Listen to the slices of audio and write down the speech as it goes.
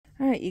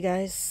Alright, you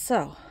guys,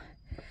 so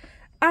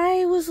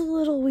I was a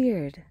little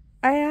weird.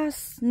 I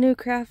asked New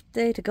Craft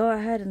Day to go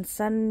ahead and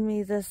send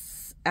me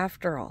this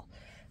after all.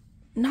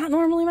 Not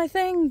normally my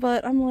thing,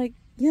 but I'm like,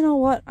 you know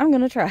what? I'm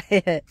gonna try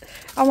it.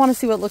 I want to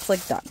see what it looks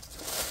like done.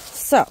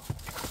 So,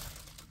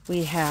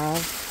 we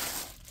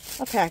have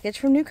a package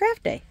from New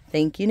Craft Day.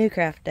 Thank you, New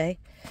Craft Day.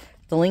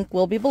 The link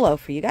will be below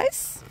for you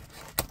guys.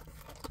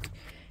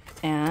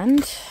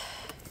 And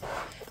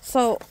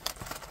so,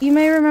 you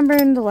may remember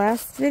in the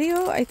last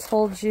video, I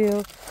told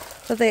you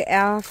that they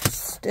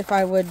asked if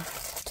I would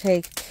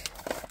take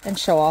and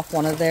show off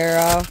one of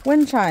their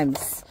wind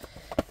chimes.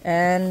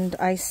 And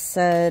I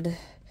said,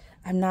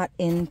 I'm not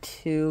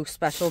into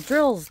special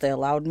drills. They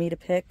allowed me to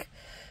pick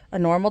a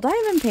normal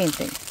diamond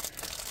painting.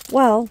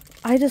 Well,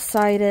 I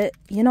decided,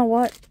 you know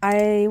what?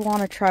 I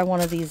want to try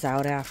one of these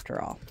out after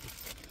all.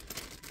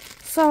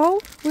 So,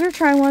 we're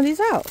trying one of these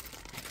out.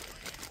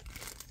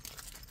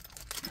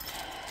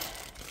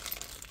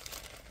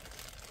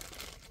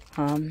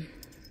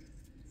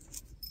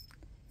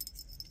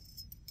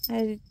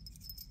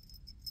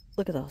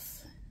 Look at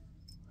those.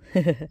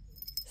 Isn't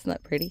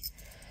that pretty?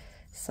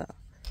 So,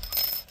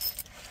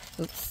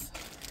 oops.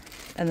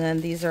 And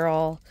then these are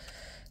all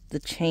the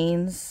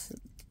chains.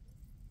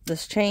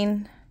 This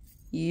chain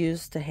you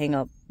use to hang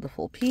up the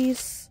full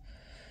piece.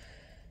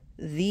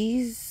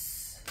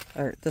 These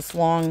are this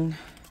long,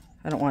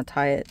 I don't want to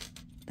tie it.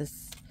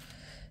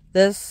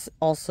 This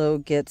also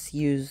gets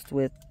used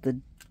with the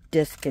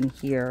disc in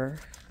here,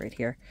 right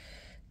here.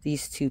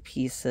 These two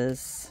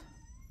pieces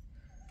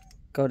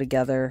go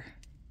together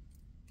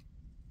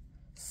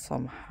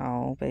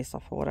somehow based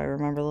off of what I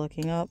remember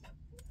looking up.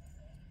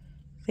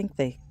 I think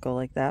they go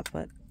like that,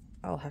 but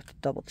I'll have to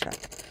double check.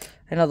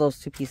 I know those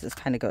two pieces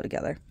kind of go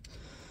together.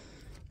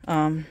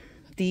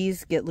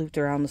 These get looped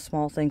around the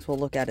small things we'll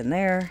look at in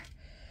there.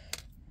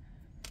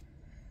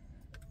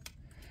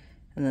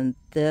 And then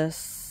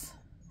this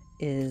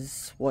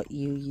is what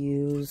you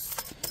use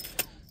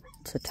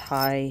to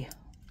tie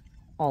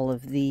all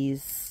of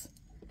these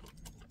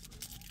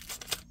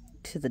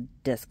to the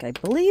disc, I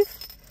believe.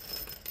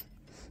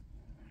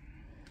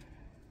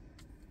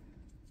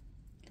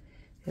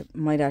 It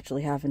might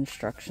actually have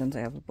instructions.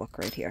 I have a book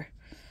right here.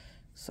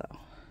 So,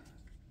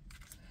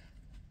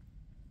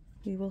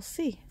 we will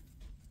see.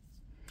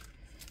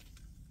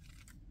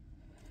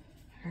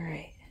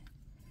 Alright.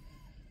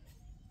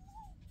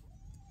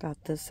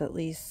 Got this at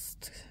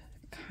least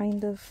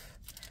kind of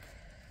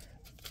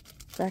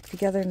back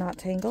together, not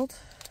tangled.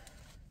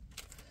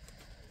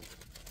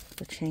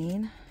 The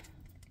chain.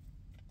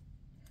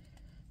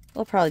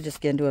 We'll probably just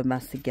get into a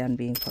mess again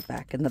being put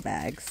back in the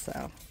bag,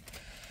 so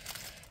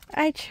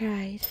I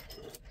tried.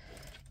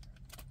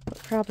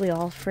 But probably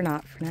all for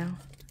naught for now.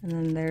 And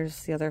then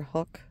there's the other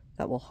hook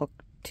that will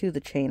hook to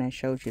the chain I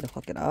showed you to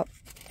hook it up.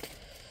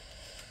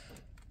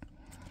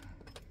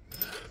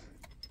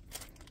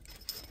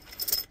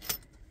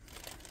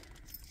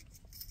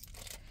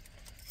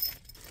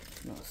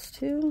 Those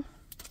two.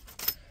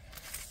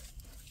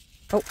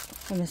 Oh,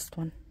 I missed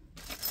one.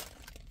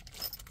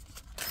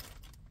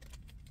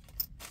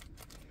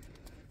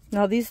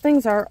 Now these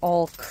things are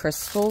all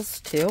crystals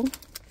too.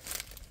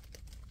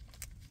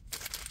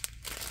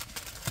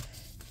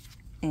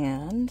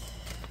 And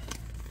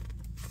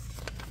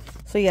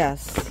so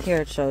yes,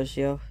 here it shows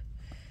you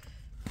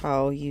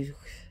how you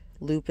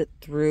loop it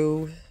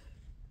through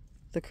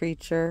the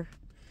creature.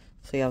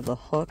 So you have the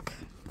hook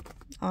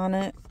on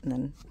it, and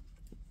then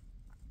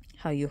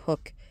how you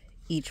hook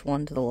each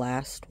one to the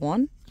last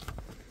one.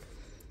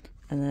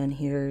 And then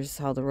here's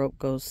how the rope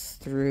goes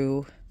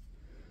through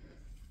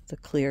the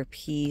clear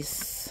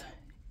piece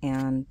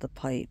and the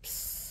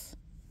pipes.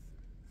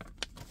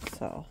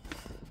 So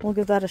we'll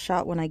give that a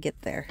shot when I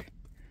get there.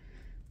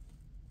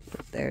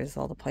 But there's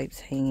all the pipes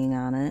hanging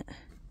on it.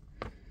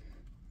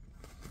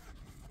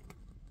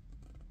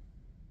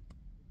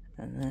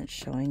 And then it's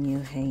showing you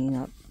hanging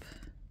up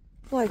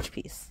the large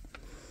piece.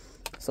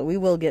 So we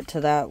will get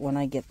to that when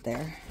I get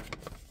there,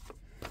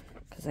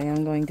 because I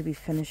am going to be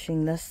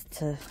finishing this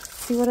to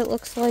see what it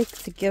looks like,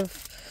 to give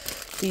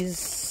these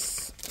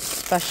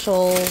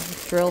special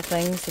drill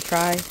things to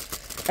try.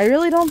 I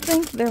really don't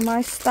think they're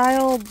my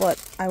style,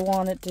 but I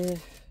wanted to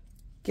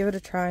give it a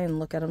try and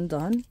look at them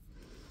done.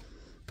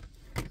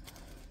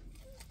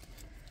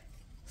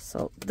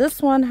 So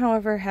this one,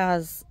 however,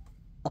 has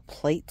a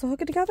plate to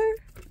hook it together,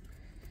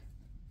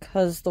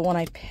 because the one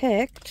I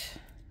picked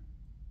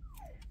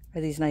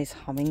are these nice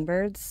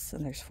hummingbirds,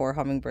 and there's 4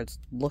 hummingbirds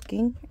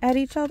looking at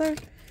each other.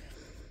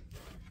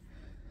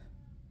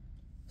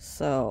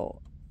 So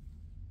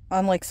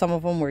unlike some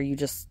of them where you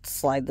just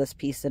slide this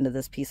piece into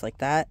this piece like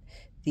that,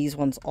 these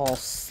ones all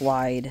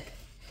slide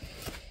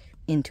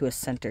into a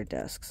center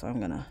disc. So I'm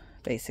gonna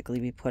basically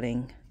be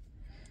putting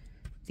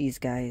these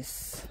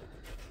guys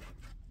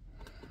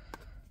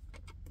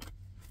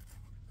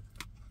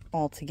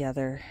all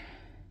together,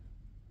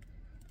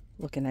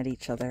 looking at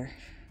each other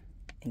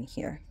in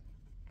here.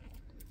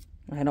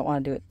 I don't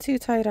want to do it too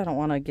tight. I don't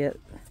want to get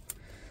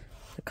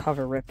the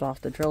cover ripped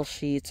off the drill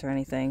sheets or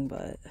anything,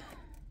 but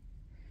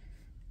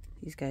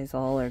these guys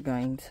all are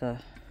going to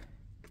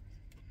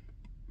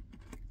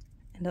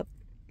end up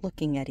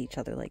looking at each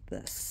other like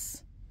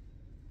this.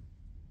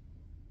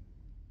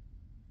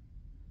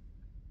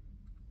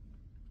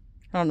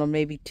 I don't know,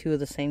 maybe two of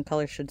the same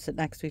color should sit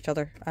next to each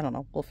other. I don't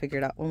know. We'll figure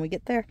it out when we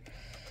get there.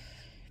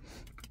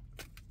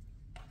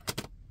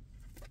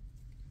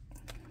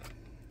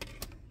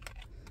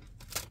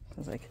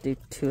 Because I could do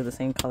two of the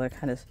same color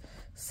kind of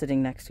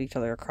sitting next to each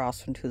other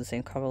across from two of the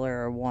same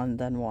color, or one,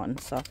 then one.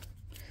 So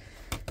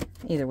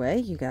either way,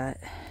 you got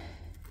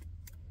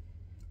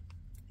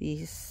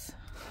these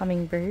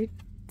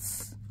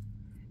hummingbirds.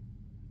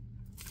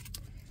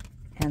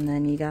 And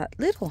then you got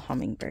little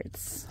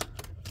hummingbirds.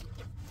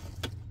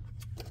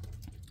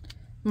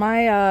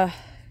 My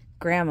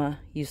grandma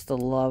used to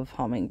love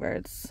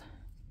hummingbirds.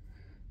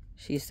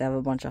 She used to have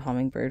a bunch of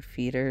hummingbird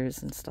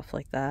feeders and stuff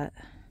like that.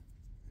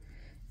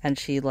 And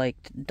she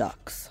liked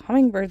ducks.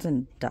 Hummingbirds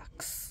and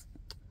ducks.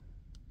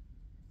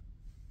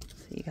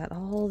 So you got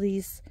all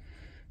these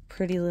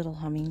pretty little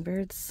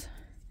hummingbirds.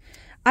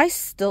 I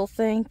still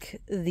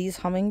think these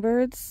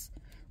hummingbirds,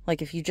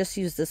 like if you just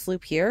use this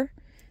loop here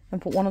and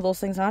put one of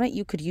those things on it,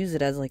 you could use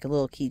it as like a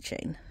little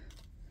keychain.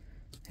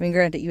 I mean,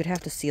 granted, you would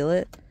have to seal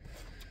it.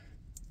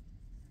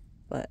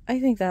 But I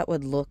think that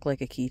would look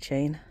like a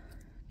keychain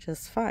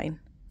just fine.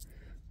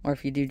 Or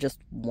if you do just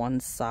one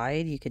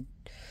side, you could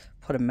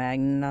put a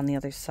magnet on the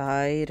other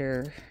side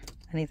or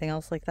anything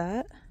else like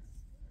that.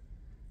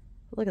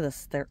 Look at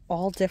this. They're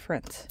all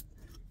different.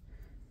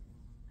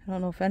 I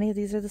don't know if any of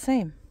these are the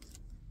same.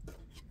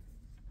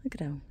 Look at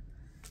them.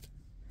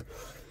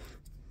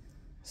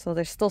 So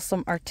there's still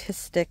some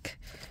artistic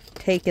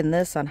take in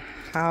this on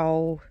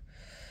how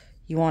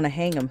you want to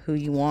hang them, who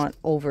you want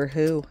over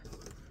who.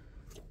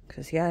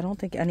 Because, yeah, I don't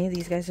think any of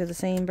these guys are the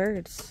same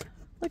birds.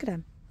 Look at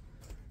them.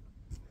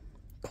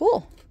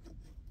 Cool.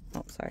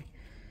 Oh, sorry.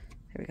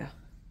 There we go.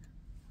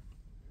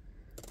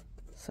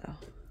 So,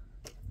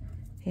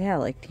 yeah,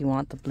 like, do you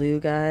want the blue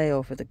guy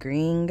over the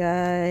green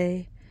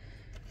guy?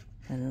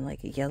 And then,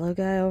 like, a yellow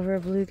guy over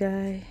a blue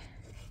guy?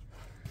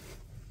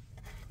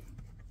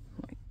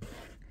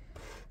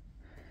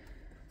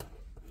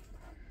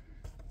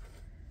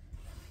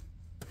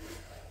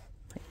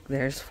 Like,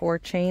 there's 4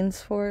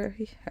 chains for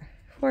you,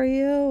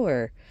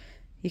 or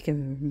you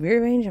can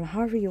rearrange them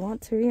however you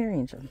want to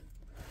rearrange them.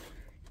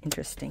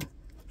 Interesting.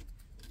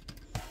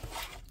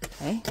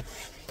 Okay.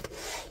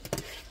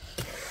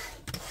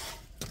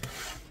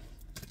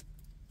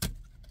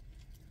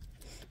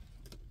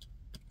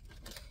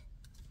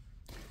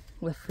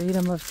 The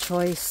freedom of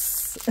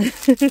choice.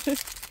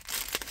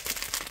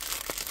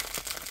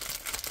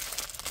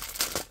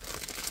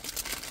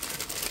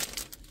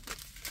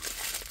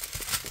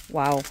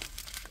 Wow.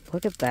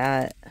 Look at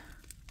that.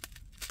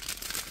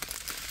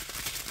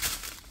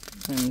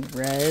 And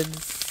reds,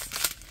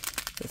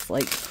 this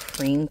like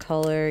cream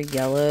color,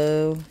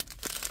 yellow,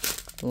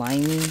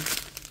 limey,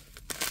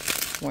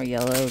 more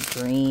yellow,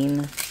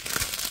 green,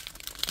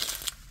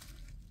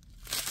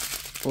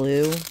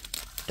 blue,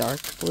 dark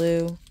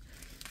blue,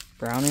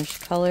 brownish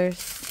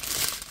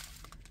colors,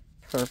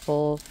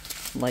 purple,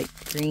 light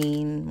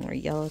green, more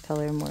yellow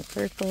color, more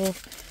purple,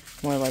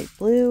 more light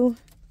blue.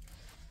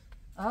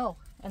 Oh,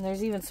 and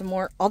there's even some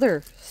more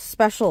other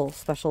special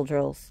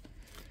drills.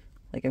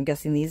 Like, I'm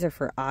guessing these are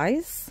for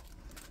eyes.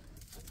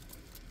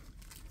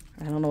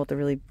 I don't know what the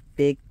really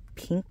big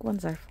pink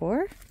ones are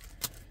for.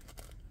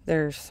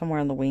 They're somewhere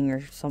on the wing or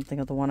something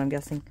of the one, I'm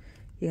guessing.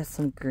 You got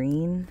some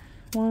green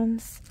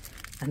ones.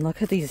 And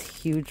look at these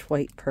huge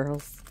white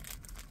pearls.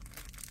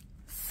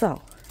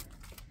 So,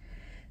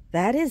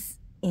 that is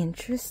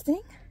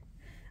interesting.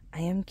 I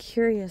am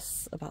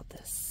curious about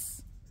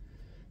this.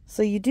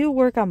 So you do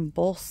work on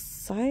both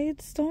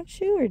sides, don't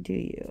you? Or do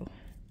you?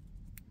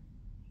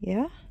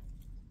 Yeah?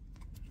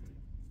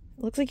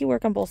 Looks like you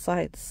work on both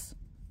sides.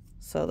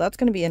 So that's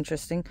going to be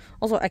interesting.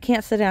 Also, I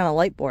can't sit on a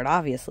light board,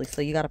 obviously.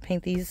 So you got to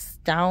paint these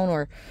down,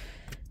 or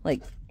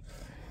like,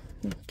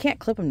 you can't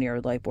clip them near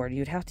a light board.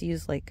 You'd have to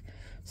use like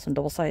some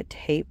double-sided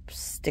tape,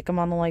 stick them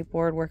on the light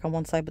board, work on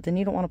one side. But then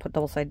you don't want to put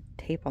double-sided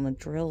tape on the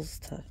drills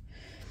to...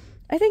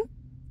 I think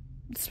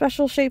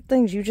special shaped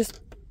things, you just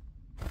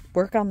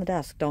work on the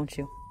desk, don't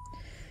you?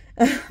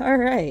 All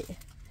right.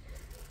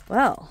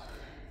 Well,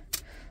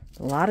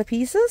 a lot of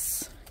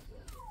pieces.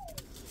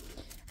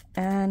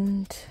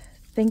 And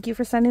thank you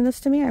for sending this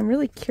to me. I'm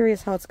really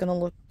curious how it's going to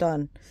look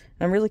done.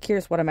 I'm really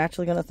curious what I'm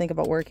actually going to think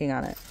about working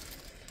on it.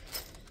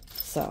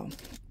 So,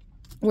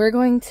 we're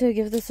going to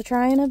give this a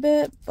try in a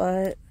bit,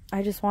 but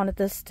I just wanted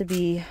this to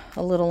be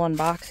a little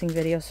unboxing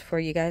video for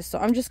you guys. So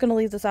I'm just going to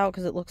leave this out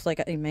because it looks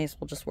like I may as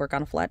well just work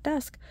on a flat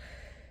desk.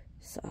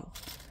 So,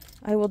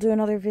 I will do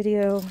another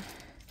video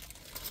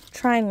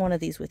trying one of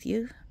these with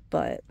you.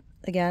 But,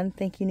 again,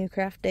 thank you New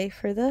Craft Day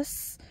for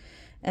this.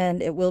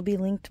 And it will be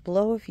linked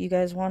below if you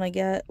guys want to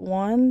get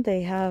one.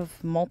 They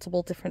have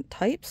multiple different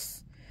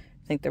types.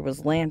 I think there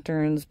was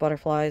lanterns,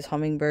 butterflies,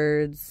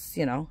 hummingbirds,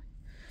 you know,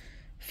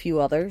 a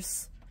few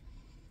others.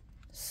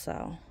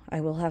 So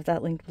I will have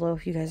that linked below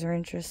if you guys are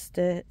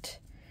interested.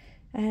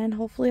 And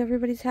hopefully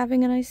everybody's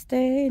having a nice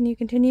day, and you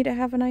continue to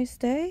have a nice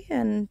day.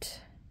 And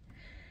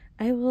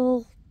I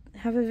will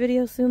have a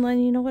video soon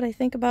letting you know what I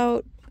think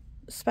about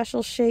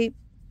special shape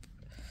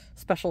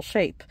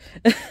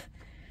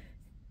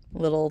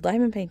little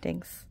diamond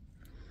paintings.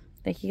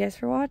 Thank you guys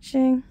for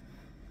watching.